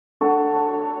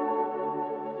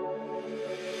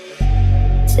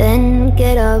Then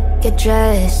get up, get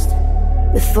dressed,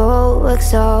 before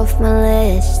work's off my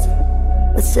list.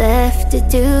 What's left to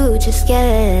do, just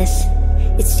guess.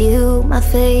 It's you, my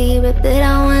favorite, but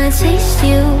I wanna taste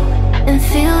you and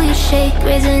feel you shake,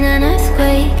 raising an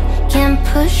earthquake. Can't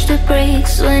push the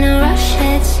brakes when a rush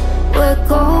hits. We're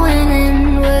going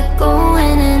in, we're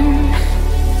going in.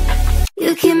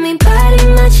 You keep me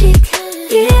biting my cheek,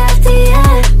 year after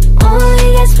year. Only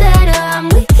gets better, I'm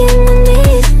weak in the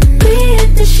knees. We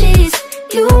hit the sheets,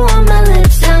 you on my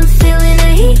lips, I'm feeling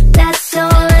the heat. That's all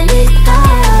I need.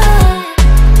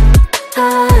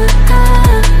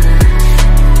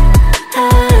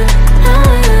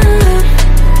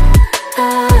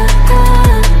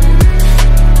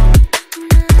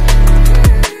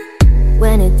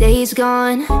 When the day's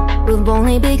gone, we've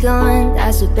only begun.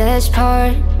 That's the best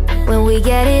part, when we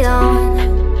get it on.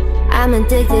 I'm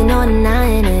addicted, no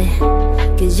denying it,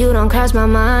 'cause you don't cross my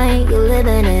mind, you live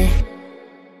in it.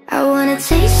 I wanna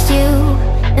taste you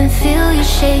and feel you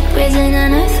shake, raising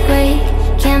an earthquake.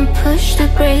 Can't push the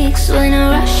brakes when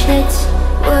a rush hits.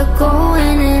 We're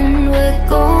going in, we're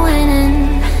going in.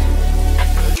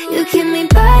 You keep me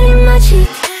biting my cheek,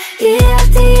 year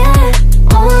after year.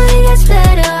 Only gets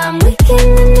better, I'm weak in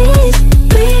the knees.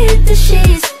 We hit the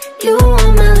sheets, you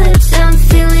on my lips, I'm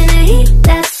feeling the heat.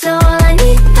 That's all I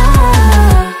need.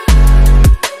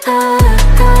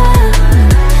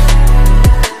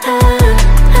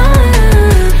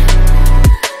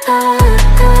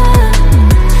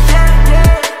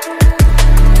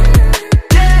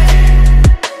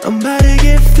 I'm about to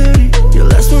get 30. Your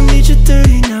last one meet you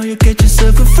 30. Now you get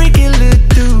yourself a freaking